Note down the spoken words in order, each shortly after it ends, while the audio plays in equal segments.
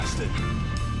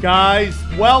Listen. Guys,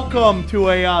 welcome to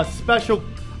a special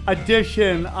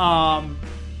edition.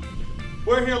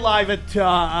 We're here live at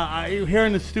here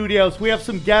in the studios. We have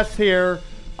some guests here.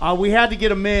 We had to get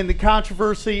them in. The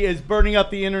controversy is burning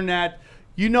up the internet.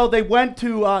 You know, they went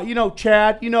to,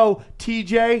 Chad,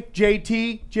 TJ,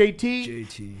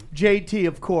 JT,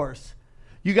 of course.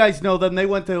 You guys know them. They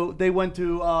went to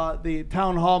the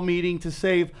town hall meeting to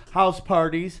save house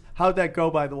parties. How'd that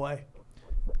go, by the way?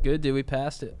 Good, dude. We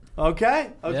passed it.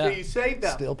 Okay, Yeah. you saved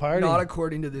them. Still partying. Not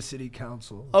according to the city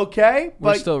council. Okay,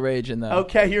 We're still raging, though.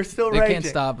 Okay, you're still They raging. can't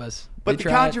stop us. But the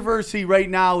controversy right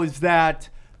now is that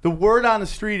the word on the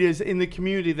street is in the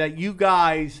community that you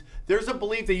guys, there's a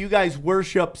belief that you guys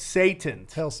worship Satan.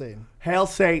 Hail Satan. Hail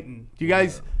Satan. You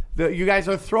guys, you guys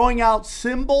are throwing out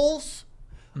symbols,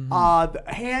 the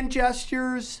hand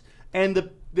gestures,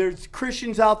 and there's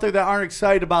Christians out there that aren't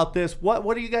excited about this.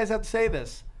 What do you guys have to say to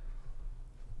this?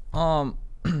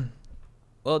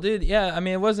 Well, dude, yeah, I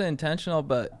mean, it wasn't intentional,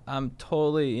 but I'm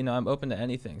totally, I'm open to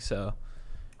anything. So,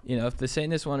 if the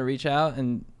Satanists want to reach out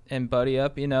and buddy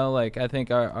up, I think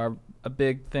a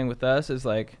big thing with us is,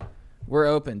 we're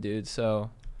open, dude. So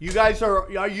You guys are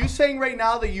you saying right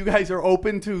now that you guys are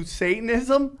open to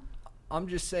Satanism? I'm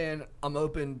just saying I'm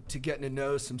open to getting to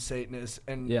know some Satanists,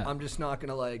 and Yeah. I'm just not going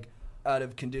to, out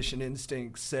of conditioned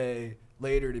instinct, say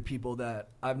later to people that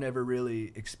I've never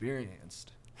really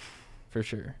experienced. for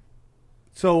sure.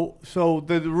 So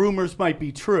the rumors might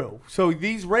be true. So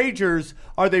these ragers,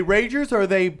 are they ragers or are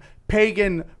they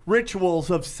pagan rituals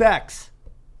of sex?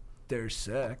 There's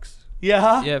sex.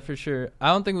 Yeah? Yeah, for sure. I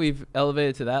don't think we've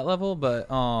elevated to that level, but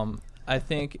I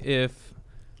think if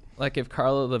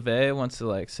Carla LeVay wants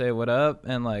to say what up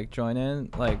and join in,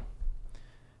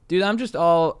 dude, I'm just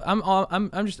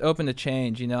open to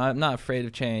change. I'm not afraid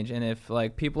of change, and if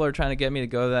people are trying to get me to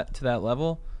go to that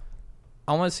level,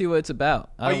 I want to see what it's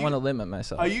about. I don't want to limit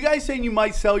myself. Are you guys saying you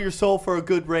might sell your soul for a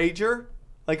good rager?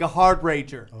 Like a hard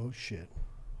rager? Oh, shit.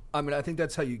 I mean, I think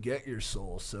that's how you get your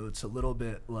soul, so it's a little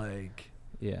bit like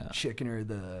chicken or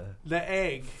the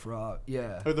egg. Frog.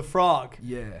 Yeah. Or the frog.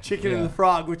 Yeah. Chicken and the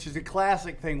frog, which is a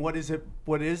classic thing. What is it?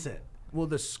 Well,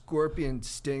 the scorpion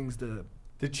stings the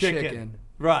chicken.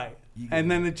 Right. And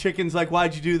then the chicken's like,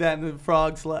 why'd you do that? And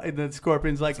the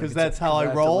scorpion's like, because that's how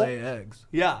I roll. I have to lay eggs.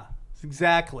 Yeah.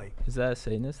 Exactly. Is that a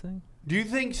Satanist thing? Do you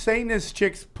think Satanist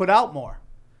chicks put out more?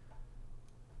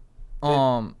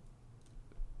 From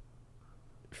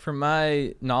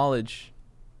my knowledge,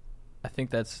 I think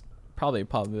that's probably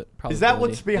Is that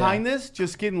what's behind this?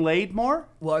 Just getting laid more?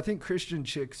 Well, I think Christian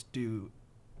chicks do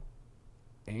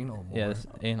anal more. Yes,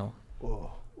 anal.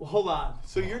 Whoa. Well, hold on.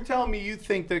 So you're telling me you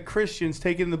think that Christians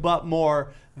take in the butt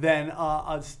more than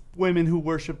us women who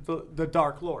worship the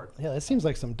Dark Lord? Yeah, that seems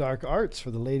like some dark arts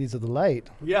for the ladies of the light.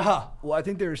 Yeah. Well, I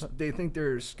think they think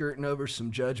they're skirting over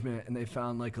some judgment, and they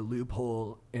found a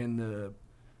loophole in the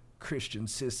Christian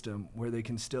system where they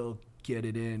can still get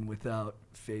it in without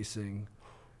facing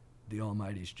the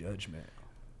Almighty's judgment.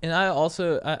 And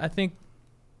I think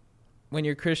when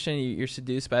you're Christian, you're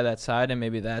seduced by that side, and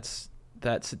maybe that's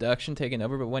that seduction taking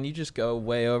over. But when you just go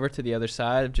way over to the other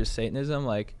side of just Satanism,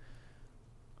 I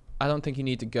don't think you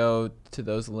need to go to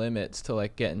those limits to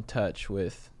get in touch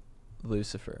with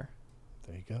Lucifer.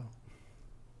 There you go.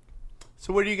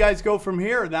 So where do you guys go from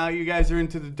here? Now you guys are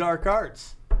into the dark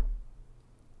arts.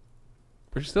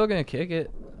 We're still gonna kick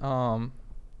it.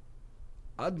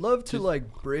 I'd love to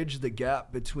bridge the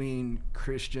gap between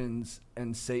Christians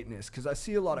and Satanists, because I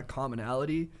see a lot of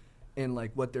commonality in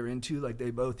what they're into.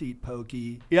 They both eat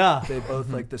pokey. Yeah. They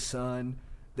both like the sun.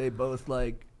 They both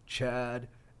like Chad.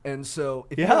 And so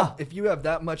if you have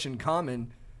that much in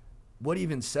common, what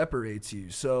even separates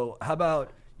you? So how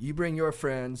about you bring your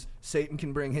friends, Satan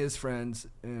can bring his friends,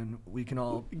 and we can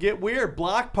all get weird.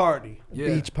 Block party. Yeah.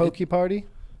 Beach pokey party.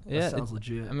 Yeah, that sounds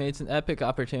legit. I mean, it's an epic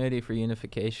opportunity for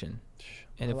unification.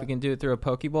 And if we can do it through a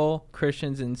Pokeball,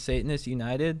 Christians and Satanists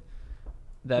united,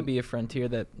 that'd be a frontier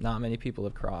that not many people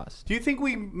have crossed. Do you think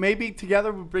we maybe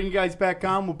together we'll bring you guys back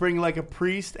on? We'll bring a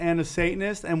priest and a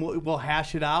Satanist, and we'll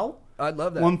hash it out. I'd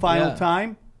love that. One final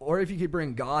time. Or if you could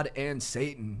bring God and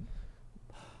Satan.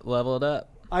 Level it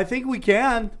up. I think we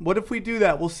can. What if we do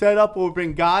that? We'll set up, we'll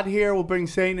bring God here, we'll bring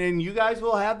Satan in. You guys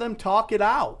will have them talk it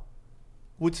out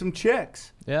with some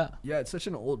chicks. Yeah. Yeah, it's such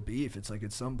an old beef. It's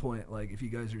at some point, if you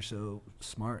guys are so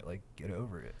smart, get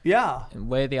over it. Yeah. And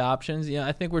weigh the options.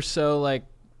 I think we're so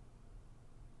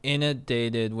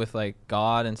inundated with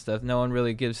God and stuff. No one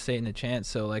really gives Satan a chance.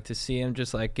 So to see him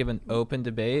just give an open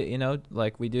debate,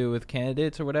 like we do with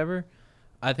candidates or whatever.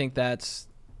 I think that's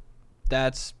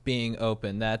being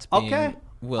open. That's being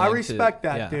willing I respect to,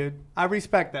 that, yeah. dude. I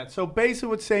respect that. So basically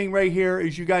what's saying right here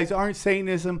is you guys aren't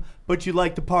Satanism, but you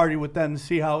like to party with them to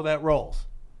see how that rolls.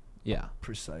 Yeah.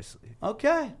 Precisely. Okay.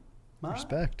 All right.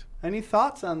 Respect. Any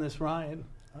thoughts on this, Ryan?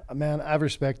 Man, I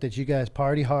respect that you guys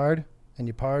party hard and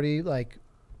you party like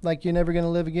you're never going to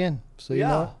live again. So, you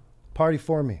know, what? Party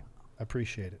for me. I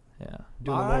appreciate it. Yeah.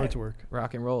 Doing All the right. Lord's work.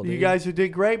 Rock and roll, dude. You guys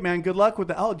did great, man. Good luck with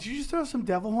that. Oh, did you just throw some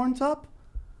devil horns up?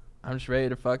 I'm just ready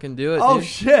to fucking do it, Oh, dude.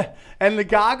 shit. And the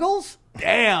goggles?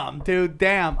 Damn, dude.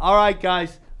 Damn. All right,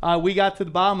 guys. We got to the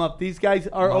bottom of. These guys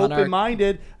are Monarch.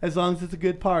 open-minded as long as it's a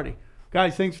good party.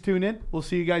 Guys, thanks for tuning in. We'll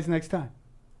see you guys next time.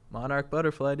 Monarch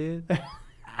butterfly, dude.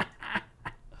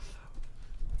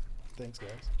 Thanks,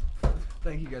 guys.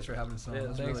 Thank you guys for having us on. Yeah, It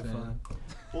was thanks, really man. fun.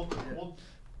 We'll